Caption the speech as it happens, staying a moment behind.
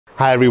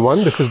Hi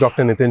everyone, this is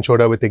Dr. Nitin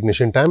Choda with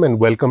Ignition Time and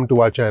welcome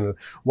to our channel.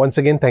 Once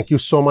again, thank you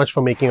so much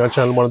for making our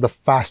channel one of the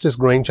fastest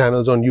growing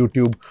channels on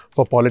YouTube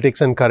for politics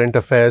and current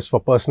affairs,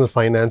 for personal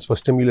finance, for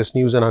stimulus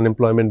news and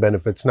unemployment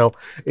benefits. Now,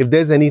 if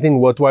there's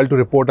anything worthwhile to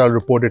report, I'll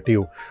report it to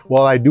you.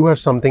 Well, I do have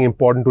something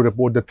important to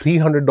report. The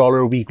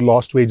 $300 a week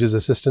lost wages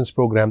assistance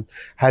program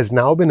has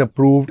now been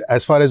approved,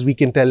 as far as we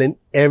can tell, in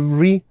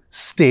every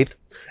state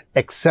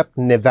except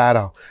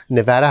Nevada.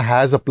 Nevada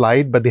has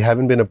applied, but they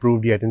haven't been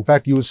approved yet. In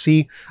fact, you'll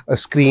see a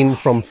screen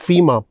from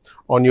FEMA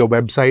on your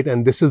website,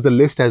 and this is the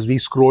list as we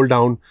scroll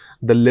down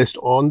the list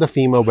on the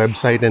FEMA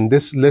website. And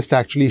this list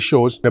actually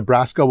shows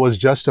Nebraska was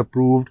just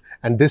approved,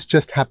 and this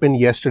just happened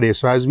yesterday.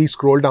 So as we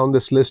scroll down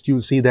this list,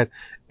 you'll see that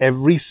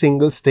every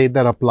single state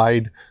that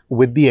applied,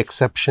 with the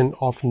exception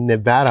of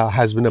Nevada,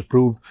 has been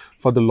approved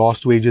for the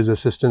lost wages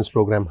assistance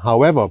program.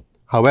 However,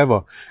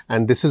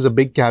 and this is a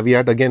big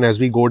caveat, again, as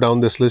we go down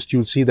this list,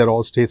 you'll see that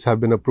all states have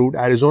been approved.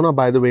 Arizona,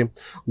 by the way,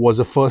 was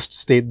the first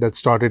state that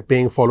started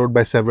paying, followed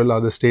by several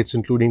other states,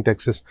 including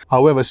Texas.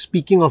 However,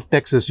 speaking of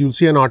Texas, you'll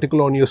see an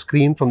article on your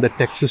screen from the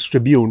Texas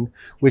Tribune,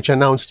 which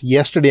announced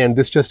yesterday, and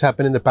this just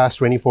happened in the past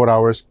 24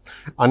 hours,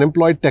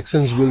 unemployed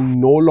Texans will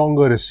no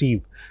longer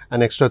receive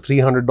an extra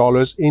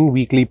 $300 in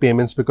weekly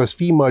payments because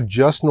FEMA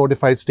just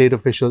notified state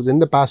officials in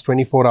the past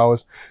 24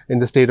 hours in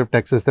the state of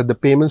Texas that the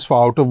payments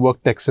for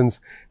out-of-work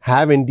Texans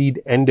have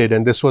indeed ended.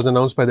 And this was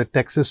announced by the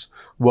Texas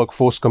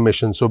Workforce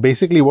Commission. So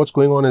basically what's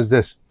going on is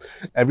this.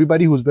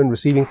 Everybody who's been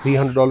receiving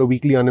 $300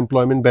 weekly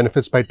unemployment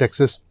benefits by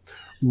Texas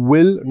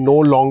will no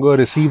longer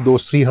receive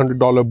those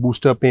 $300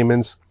 booster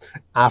payments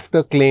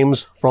after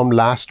claims from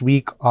last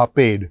week are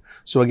paid.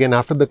 So again,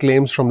 after the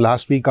claims from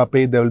last week are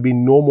paid, there will be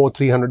no more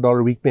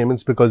 $300 week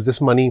payments because this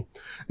money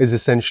is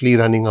essentially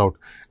running out.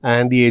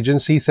 And the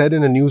agency said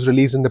in a news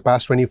release in the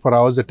past 24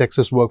 hours, the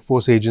Texas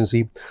Workforce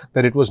Agency,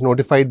 that it was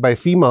notified by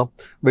FEMA,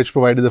 which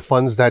provided the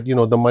funds that,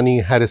 the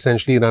money had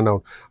essentially run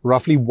out.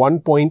 Roughly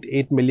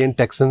 1.8 million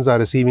Texans are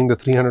receiving the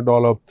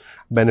 $300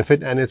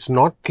 benefit, and it's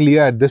not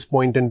clear at this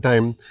point in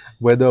time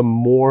whether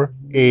more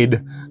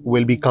aid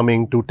will be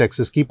coming to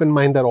Texas. Keep in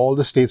mind that all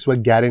the states were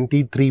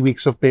guaranteed 3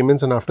 weeks of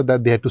payments, and after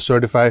that they had to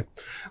certify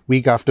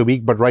week after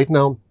week. But right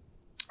now,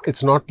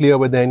 it's not clear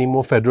whether any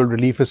more federal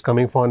relief is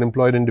coming for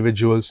unemployed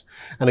individuals.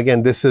 And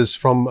again, this is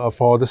from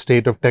for the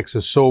state of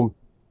Texas. So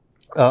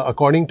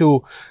according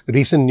to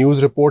recent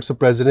news reports, the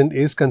president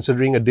is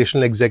considering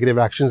additional executive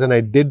actions. And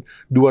I did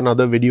do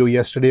another video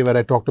yesterday where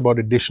I talked about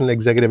additional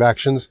executive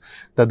actions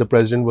that the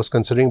president was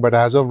considering. But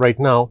as of right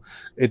now,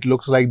 it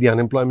looks like the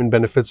unemployment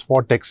benefits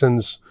for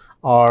Texans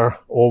are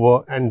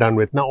over and done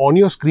with. Now, on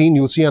your screen,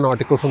 you'll see an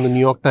article from the New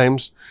York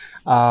Times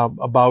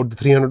about the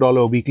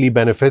 $300 weekly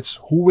benefits,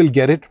 who will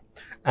get it,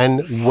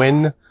 and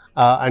when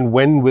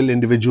will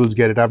individuals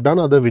get it. I've done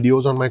other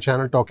videos on my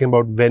channel talking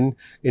about when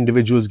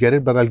individuals get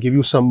it, but I'll give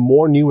you some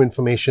more new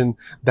information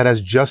that has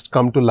just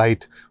come to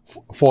light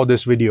for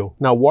this video.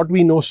 Now, what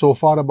we know so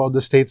far about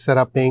the states that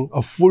are paying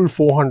a full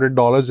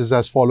 $400 is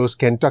as follows.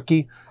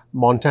 Kentucky,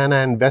 Montana,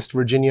 and West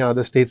Virginia are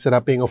the states that are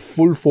paying a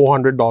full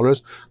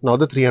 $400, not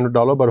the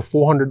 $300, but a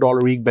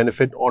 $400 week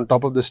benefit on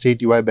top of the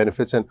state UI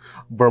benefits. And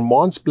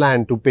Vermont's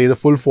plan to pay the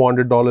full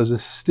 $400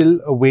 is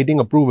still awaiting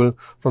approval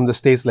from the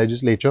state's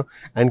legislature.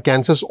 And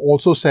Kansas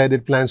also said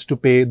it plans to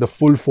pay the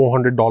full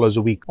 $400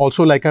 a week.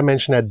 Also, like I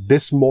mentioned, at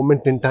this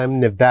moment in time,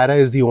 Nevada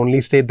is the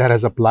only state that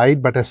has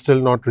applied but has still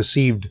not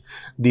received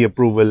the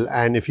approval.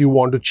 And if you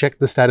want to check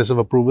the status of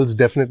approvals,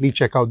 definitely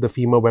check out the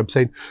FEMA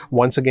website.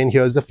 Once again,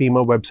 here's the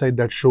FEMA website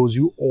that shows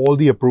you all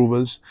the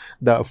approvals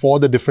for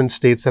the different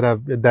states that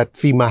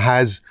FEMA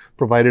has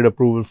provided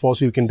approval for.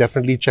 So you can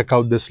definitely check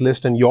out this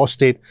list, and your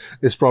state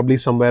is probably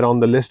somewhere on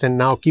the list. And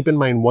now keep in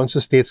mind, once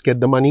the states get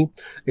the money,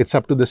 it's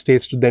up to the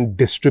states to then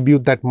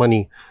distribute that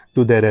money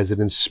to their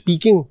residents.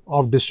 Speaking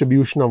of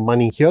distribution of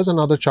money, here's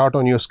another chart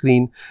on your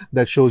screen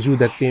that shows you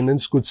that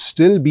payments could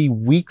still be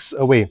weeks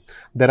away.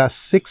 There are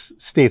 6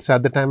 states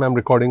at the time I'm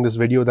recording this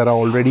video that are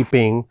already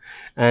paying,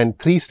 and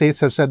 3 states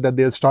have said that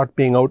they'll start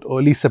paying out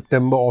early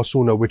September or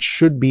sooner, which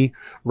should be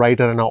right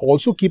around now.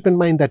 Also keep in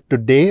mind that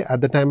today, at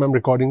the time I'm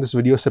recording this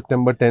video,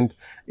 September 10th,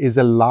 is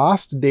the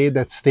last day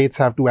that states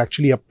have to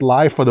actually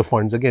apply for the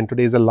funds. Again,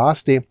 today is the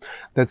last day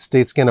that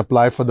states can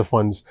apply for the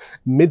funds.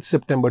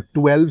 Mid-September,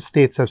 12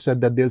 states have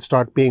said that they'll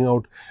start paying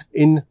out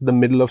in the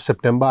middle of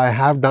September. I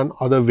have done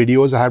other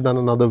videos. I have done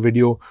another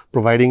video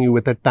providing you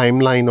with a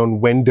timeline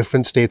on when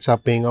different states are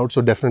paying out.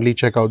 So definitely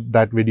check out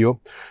that video.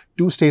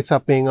 2 states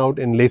are paying out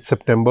in late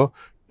September.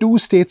 2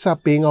 states are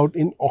paying out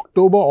in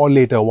October or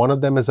later. One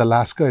of them is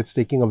Alaska. It's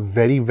taking a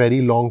very,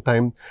 very long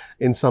time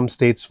in some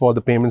states for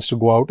the payments to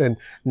go out. And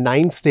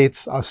 9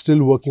 states are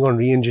still working on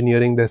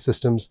re-engineering their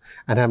systems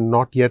and have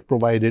not yet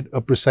provided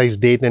a precise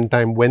date and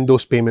time when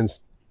those payments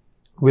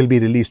will be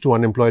released to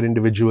unemployed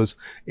individuals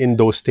in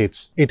those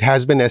states. It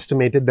has been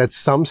estimated that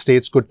some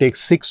states could take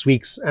 6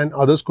 weeks and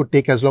others could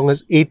take as long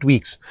as 8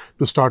 weeks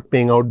to start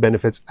paying out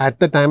benefits. At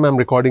the time I'm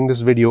recording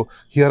this video,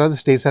 here are the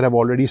states that have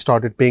already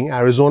started paying.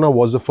 Arizona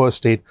was the first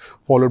state,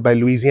 followed by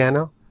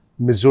Louisiana,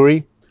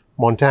 Missouri,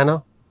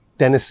 Montana,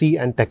 Tennessee,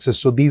 and Texas.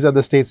 So these are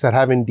the states that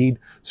have indeed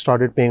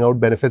started paying out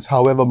benefits.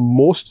 However,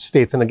 most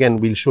states, and again,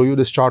 we'll show you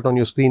this chart on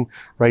your screen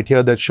right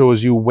here that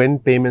shows you when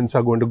payments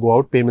are going to go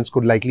out. Payments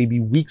could likely be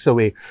weeks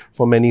away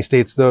for many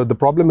states.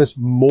 The problem is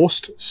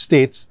most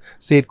states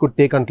say it could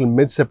take until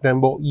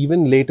mid-September,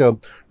 even later,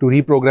 to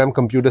reprogram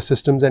computer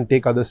systems and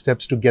take other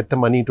steps to get the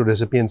money to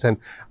recipients. And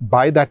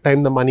by that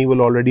time, the money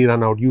will already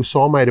run out. You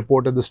saw my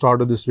report at the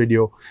start of this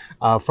video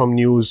from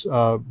news,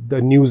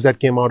 the news that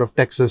came out of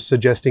Texas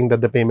suggesting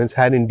that the payments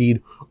had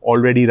indeed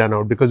already run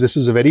out, because this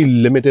is a very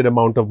limited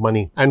amount of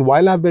money. And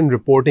while I've been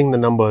reporting the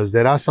numbers,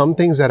 there are some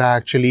things that are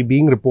actually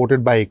being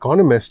reported by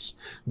economists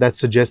that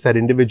suggest that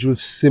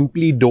individuals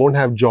simply don't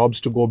have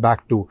jobs to go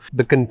back to.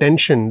 The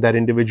contention that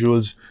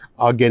individuals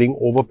are getting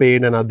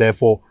overpaid and are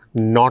therefore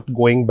not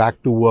going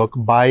back to work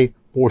by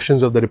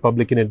portions of the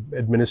Republican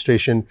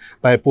administration,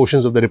 by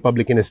portions of the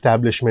Republican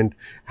establishment,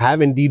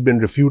 have indeed been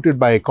refuted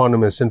by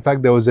economists. In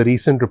fact, there was a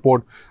recent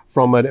report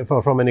from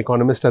an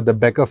economist at the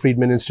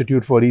Becker-Friedman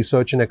Institute for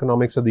Research in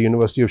Economics at the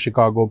University of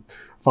Chicago,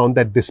 found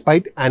that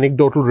despite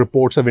anecdotal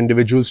reports of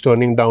individuals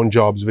turning down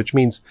jobs, which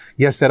means,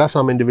 yes, there are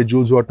some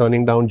individuals who are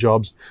turning down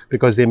jobs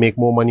because they make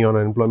more money on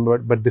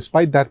unemployment, but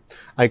despite that,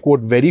 I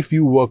quote, very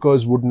few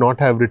workers would not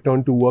have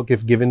returned to work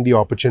if given the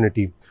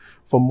opportunity.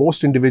 For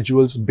most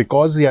individuals,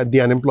 because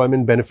the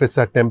unemployment benefits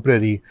are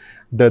temporary,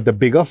 the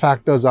bigger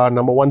factors are,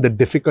 number one, the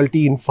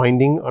difficulty in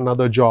finding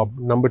another job.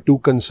 Number two,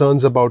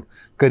 concerns about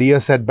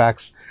career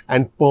setbacks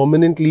and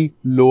permanently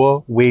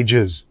lower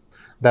wages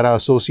that are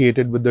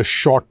associated with the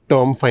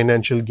short-term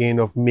financial gain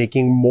of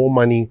making more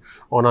money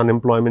on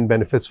unemployment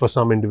benefits for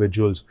some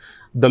individuals.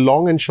 The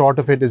long and short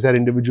of it is that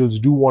individuals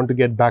do want to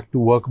get back to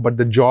work, but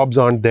the jobs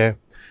aren't there.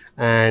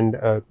 And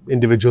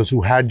individuals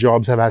who had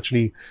jobs have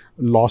actually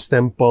lost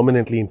them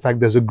permanently. In fact,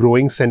 there's a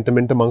growing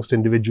sentiment amongst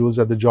individuals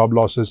that the job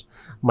losses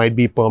might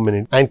be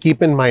permanent. And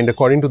keep in mind,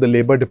 according to the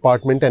Labor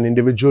Department, an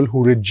individual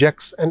who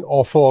rejects an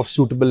offer of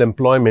suitable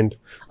employment,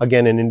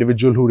 again, an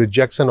individual who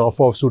rejects an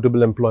offer of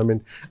suitable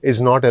employment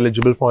is not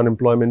eligible for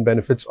unemployment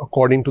benefits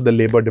according to the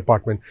Labor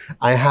Department.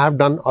 I have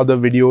done other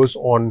videos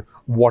on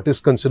what is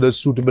considered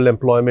suitable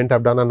employment.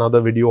 I've done another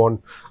video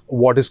on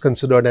what is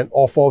considered an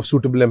offer of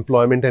suitable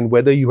employment and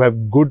whether you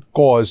have good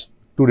cause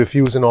to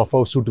refuse an offer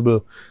of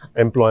suitable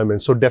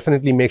employment. So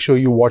definitely make sure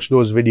you watch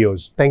those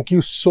videos. Thank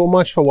you so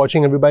much for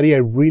watching, everybody. I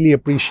really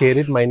appreciate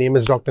it. My name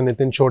is Dr.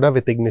 Nitin Choda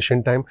with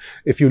Ignition Time.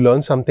 If you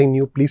learned something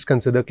new, please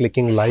consider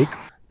clicking like.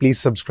 Please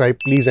subscribe,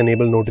 please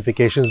enable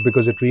notifications,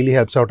 because it really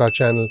helps out our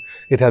channel.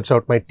 It helps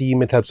out my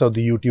team. It helps out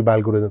the YouTube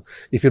algorithm.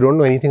 If you don't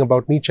know anything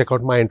about me, check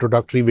out my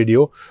introductory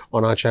video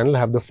on our channel. I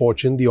have the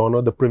fortune, the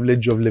honor, the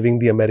privilege of living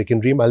the American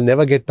dream. I'll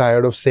never get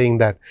tired of saying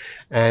that.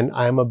 And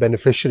I am a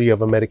beneficiary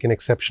of American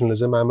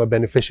exceptionalism. I'm a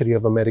beneficiary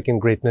of American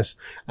greatness.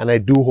 And I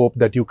do hope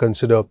that you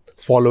consider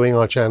following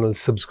our channel,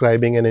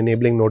 subscribing and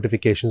enabling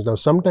notifications. Now,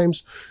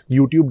 sometimes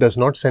YouTube does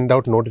not send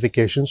out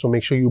notifications. So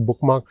make sure you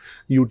bookmark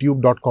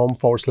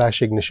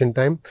youtube.com/ignition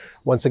time.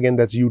 Once again,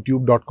 that's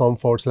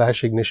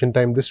youtube.com/ignition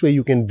time. This way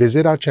you can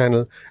visit our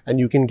channel and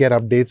you can get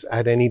updates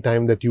at any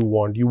time that you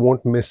want. You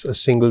won't miss a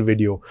single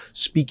video.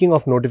 Speaking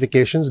of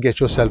notifications,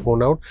 get your cell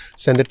phone out,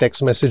 send a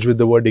text message with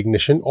the word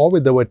ignition or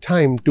with the word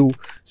time to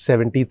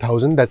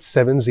 70,000. That's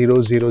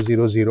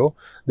 70000.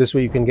 This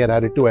way you can get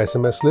added to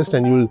SMS list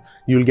and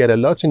you'll get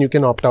alerts and you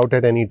can opt out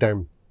at any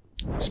time.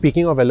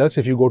 Speaking of alerts,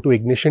 if you go to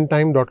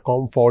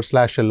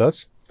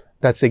ignitiontime.com/alerts,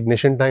 that's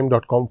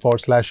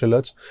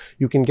ignitiontime.com/alerts.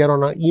 You can get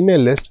on our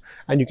email list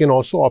and you can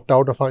also opt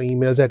out of our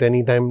emails at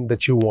any time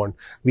that you want.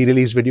 We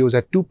release videos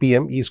at 2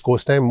 p.m. East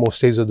Coast time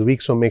most days of the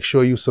week, so make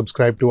sure you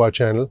subscribe to our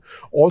channel.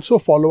 Also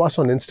follow us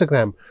on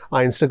Instagram.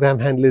 Our Instagram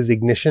handle is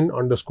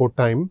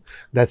ignition_time.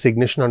 That's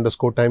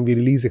ignition_time. We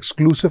release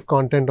exclusive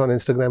content on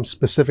Instagram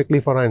specifically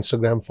for our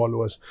Instagram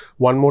followers.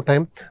 One more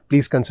time,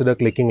 please consider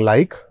clicking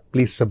like.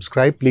 Please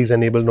subscribe. Please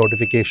enable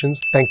notifications.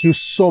 Thank you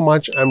so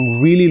much.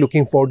 I'm really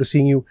looking forward to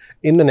seeing you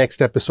in the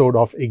next episode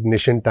of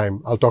Ignition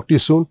Time. I'll talk to you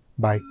soon.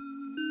 Bye.